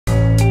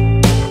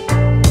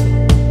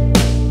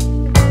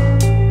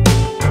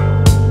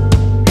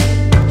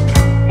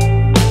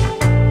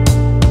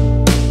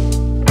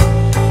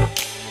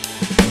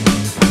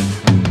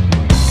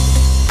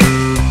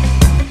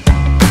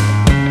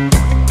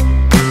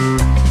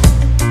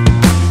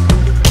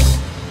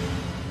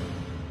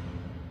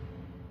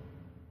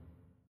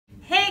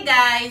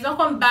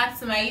welcome back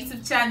to my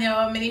YouTube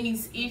channel. My name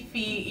is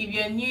Ify. If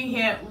you're new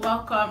here,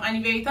 welcome, and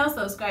if you're a return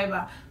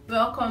subscriber,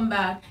 welcome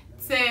back.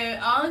 So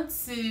I want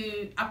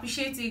to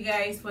appreciate you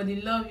guys for the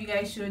love you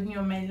guys showed me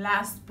on my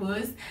last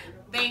post.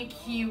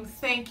 Thank you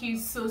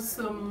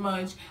so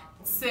much.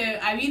 So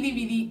I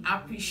really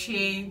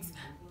appreciate.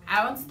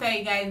 I want to tell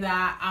you guys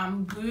that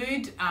I'm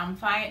good, I'm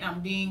fine,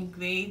 I'm doing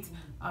great.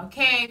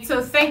 Okay,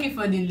 so thank you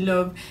for the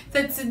love.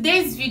 So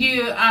today's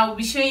video I will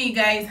be showing you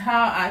guys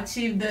how I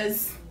achieve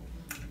this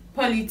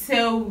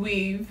ponytail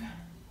wave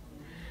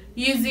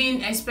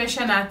using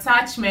X-Pression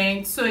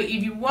attachment. So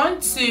if you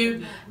want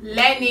to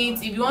learn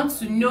it, if you want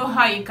to know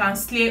how you can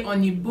slay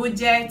on a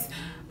budget,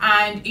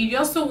 and if you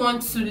also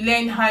want to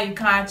learn how you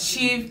can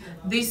achieve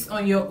this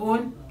on your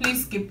own,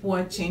 please keep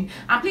watching.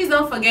 And please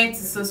don't forget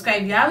to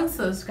subscribe if you haven't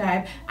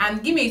subscribed,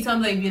 and give me a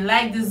thumbs up if you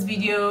like this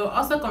video.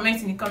 Also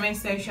comment in the comment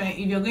section if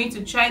you're going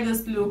to try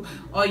this look,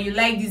 or you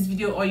like this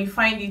video, or you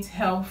find it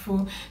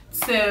helpful.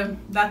 So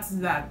that's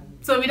that.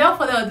 So without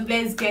further ado,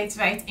 let's get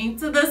right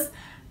into this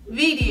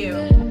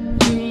video.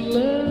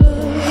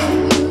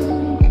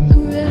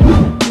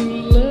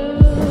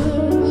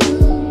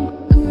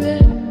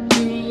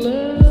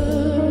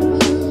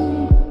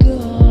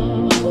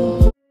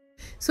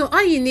 So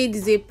all you need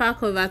is a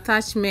pack of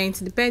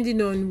attachments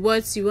depending on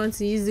what you want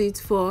to use it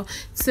for.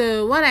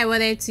 So what I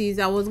wanted to use,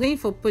 I was going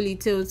for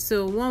ponytail,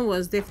 so one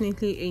was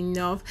definitely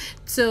enough.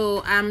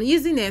 So I'm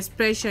using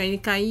X-Pression. You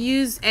can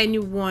use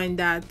anyone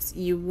that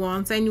you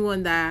want,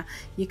 anyone that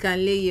you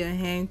can lay your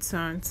hands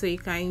on, so you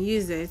can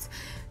use it.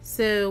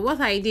 So what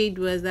I did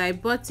was I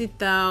bought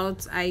it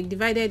out, I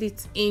divided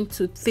it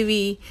into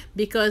 3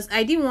 because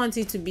I didn't want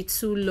it to be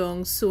too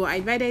long, so I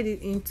divided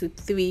it into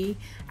 3,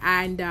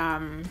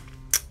 and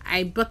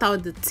I brought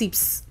out the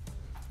tips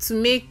to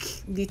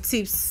make the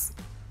tips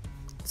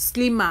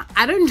slimmer.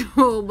 I don't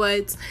know,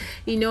 but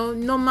you know,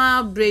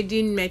 normal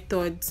braiding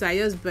method, so I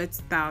just brought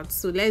it out.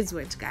 So let's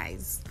watch,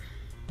 guys.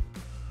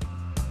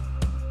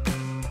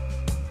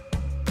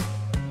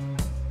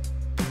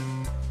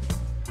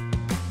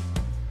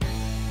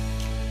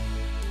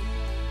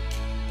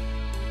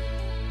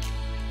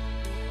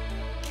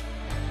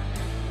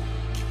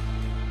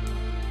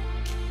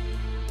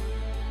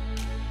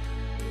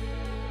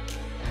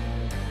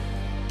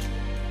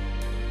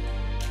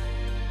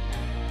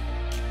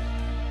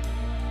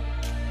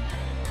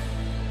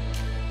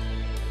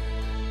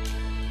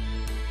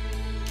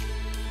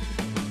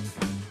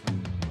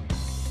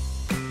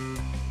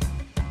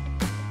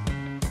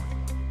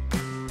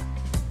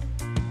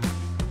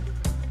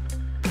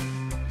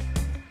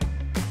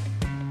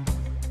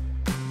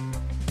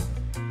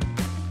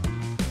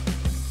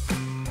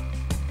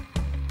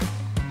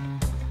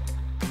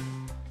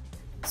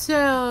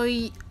 So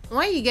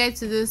when you get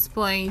to this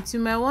point,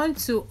 you might want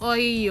to oil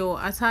your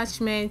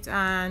attachment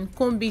and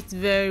comb it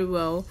very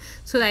well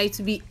so that it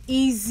will be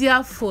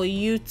easier for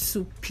you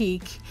to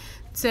pick.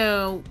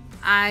 So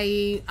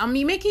I'm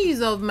making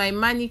use of my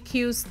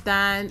manicure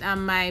stand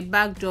and my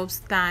backdrop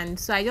stand.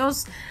 So I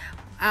just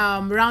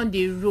round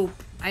a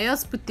rope. I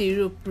just put a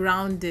rope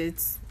round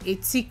it, a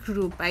thick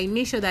rope. I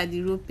make sure that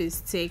the rope is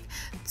thick.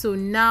 So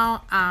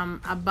now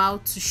I'm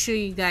about to show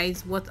you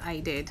guys what I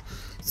did.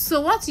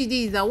 So what you do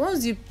is that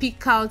once you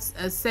pick out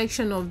a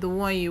section of the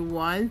one you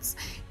want,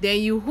 then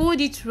you hold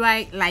it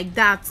right like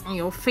that on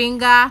your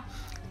finger,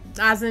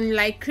 as in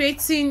like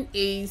creating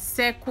a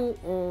circle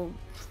or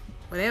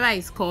whatever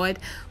it's called.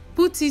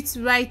 Put it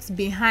right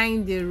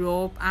behind the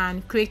rope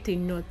and create a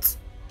knot.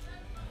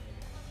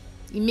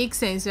 It makes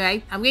sense,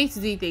 right? I'm going to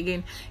do it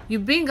again. You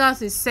bring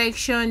out a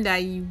section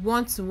that you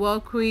want to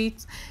work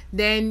with,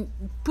 then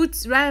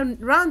put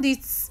round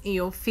it in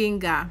your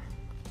finger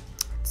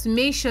to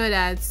make sure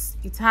that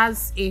it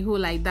has a hole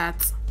like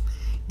that.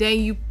 Then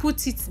you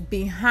put it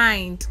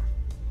behind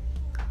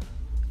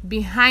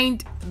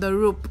the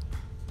rope,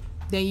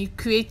 then you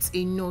create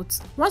a knot.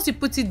 Once you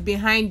put it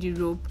behind the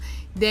rope,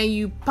 then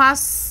you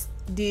pass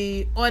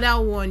the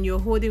other one you're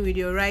holding with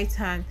your right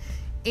hand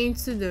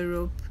into the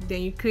rope,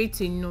 then you create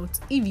a knot.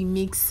 If it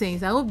makes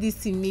sense, I hope this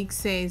thing makes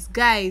sense,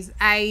 guys.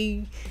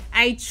 I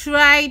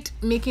tried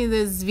making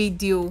this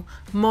video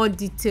more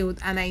detailed,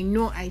 and I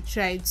know I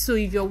tried. So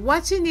if you're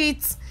watching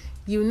it,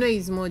 you know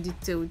it's more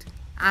detailed,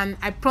 and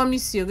I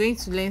promise you're going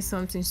to learn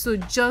something. So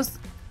just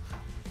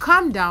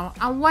calm down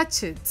and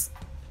watch it.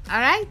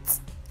 All right,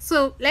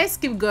 so let's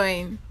keep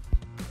going.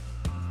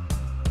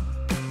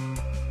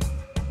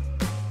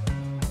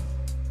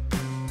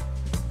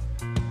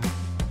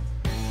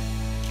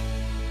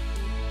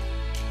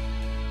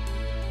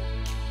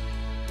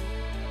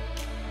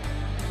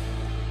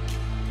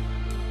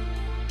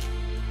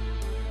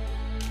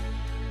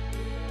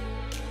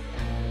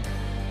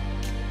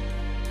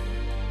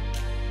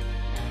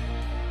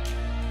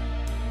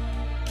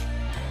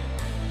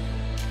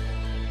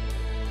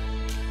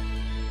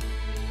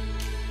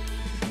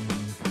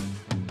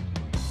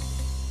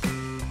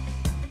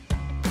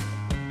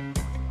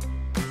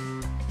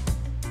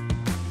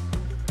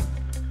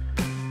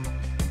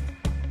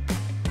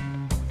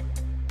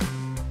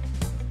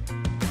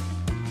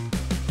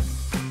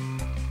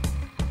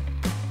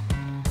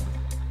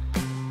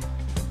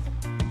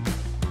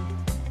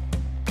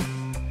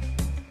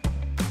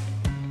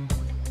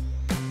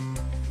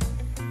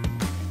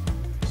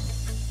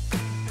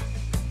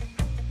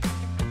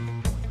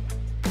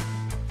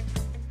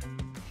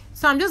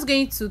 So I'm just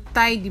going to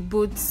tie the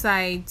both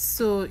sides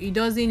so it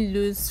doesn't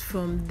loose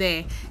from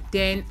there.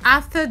 Then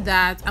after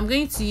that, I'm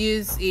going to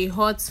use a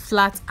hot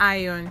flat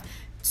iron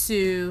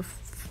to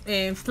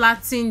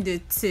flatten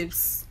the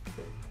tips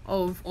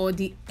of, or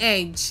the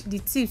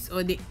tips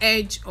or the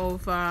edge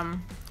of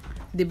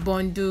the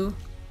bundle.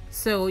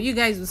 So you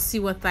guys will see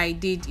what I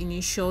did in a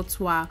short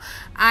while.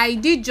 I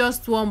did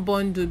just one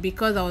bundle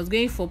because I was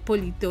going for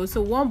ponytail,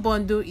 so one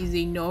bundle is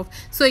enough.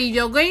 So if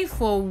you're going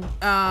for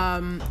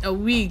a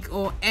wig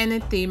or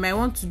anything, you might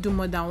want to do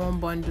more than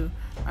one bundle.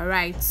 All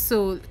right,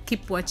 so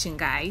keep watching,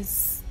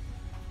 guys.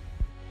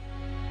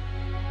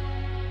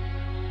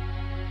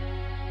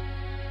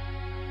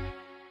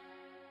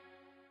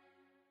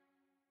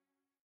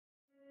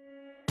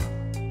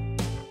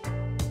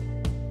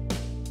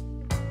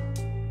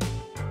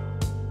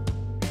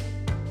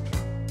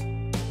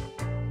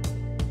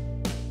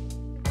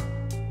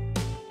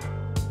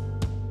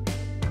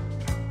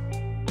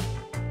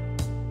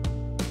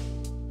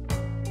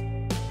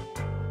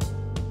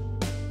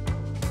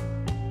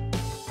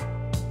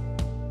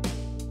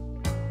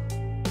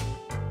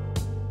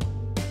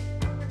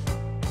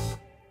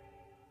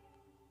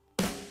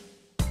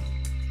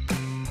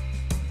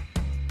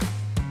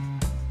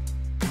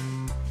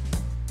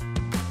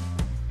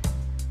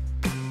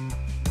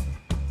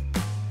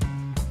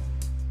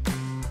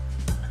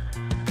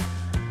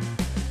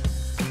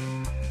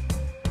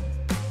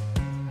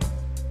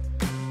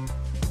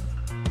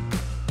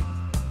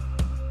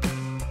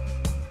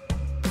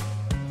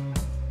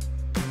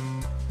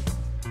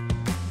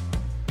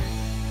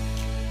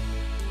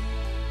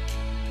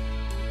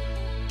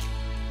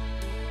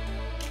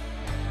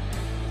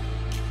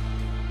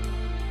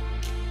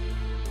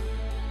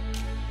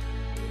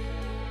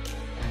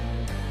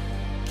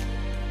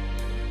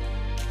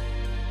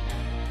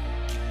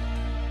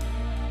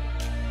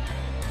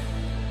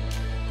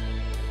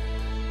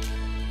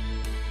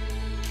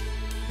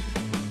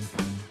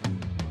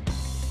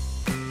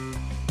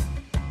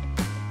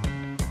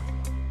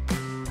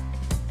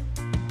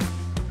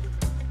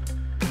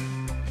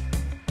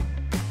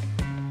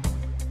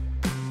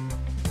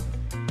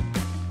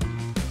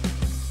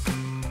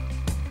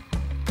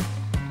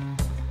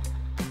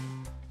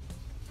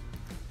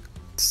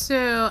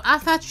 So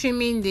after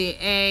trimming the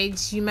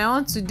edge, you might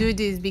want to do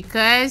this,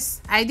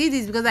 because I did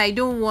this because I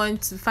don't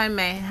want to find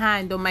my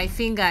hand or my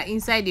finger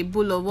inside a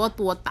bowl of hot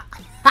water.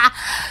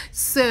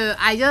 So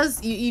I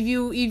just,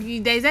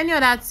 if there's any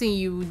other thing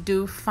you would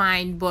do,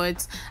 fine,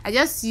 but I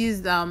just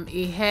used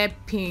a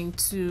hairpin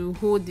to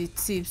hold the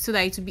tip so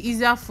that it will be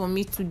easier for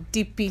me to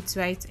dip it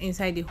right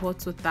inside the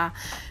hot water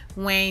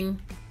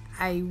when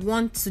I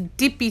want to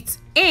dip it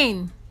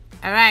in.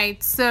 All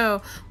right,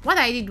 so what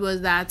I did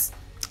was that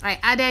I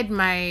added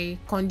my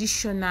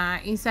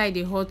conditioner inside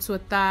the hot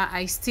water,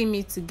 I steam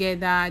it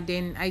together,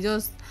 then I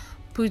just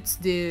put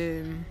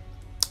the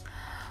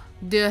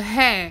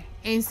hair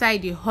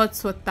inside the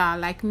hot water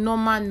like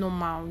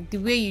normal, the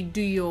way you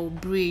do your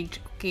braid.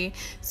 Okay,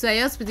 so I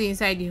just put it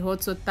inside the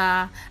hot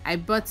water, I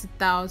brought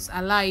it out,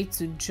 allow it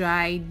to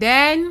dry,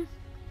 then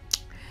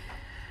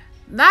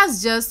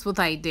that's just what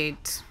I did.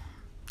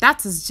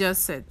 That is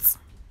just it.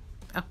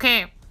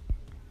 Okay.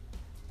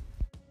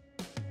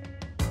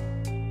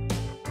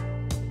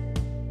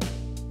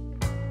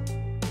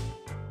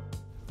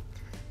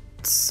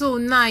 So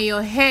now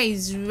your hair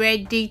is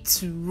ready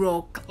to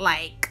rock,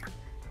 like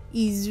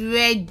is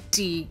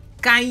ready.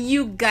 Can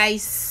you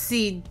guys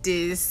see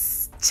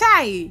this?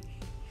 Chai,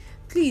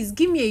 please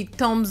give me a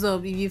thumbs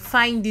up if you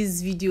find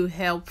this video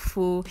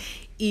helpful,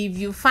 if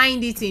you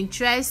find it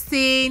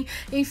interesting.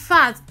 In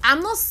fact,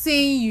 I'm not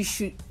saying you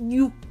should,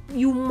 you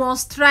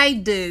must try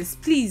this.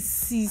 Please,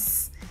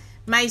 sis,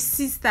 my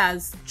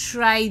sisters,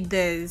 try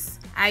this.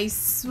 I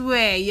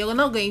swear you're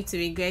not going to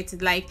regret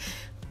it. Like,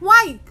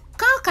 why?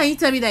 How can you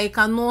tell me that you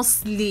cannot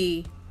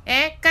slay?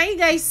 Can you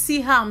guys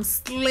see how I'm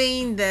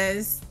slaying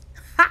this?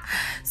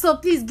 So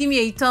please give me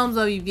a thumbs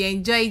up if you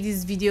enjoyed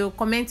this video.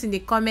 Comment in the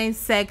comment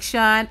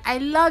section. I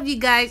love you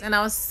guys, and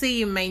I'll see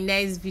you in my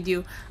next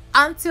video.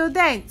 Until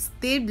then,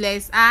 stay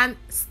blessed and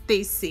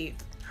stay safe.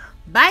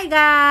 Bye,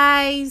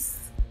 guys.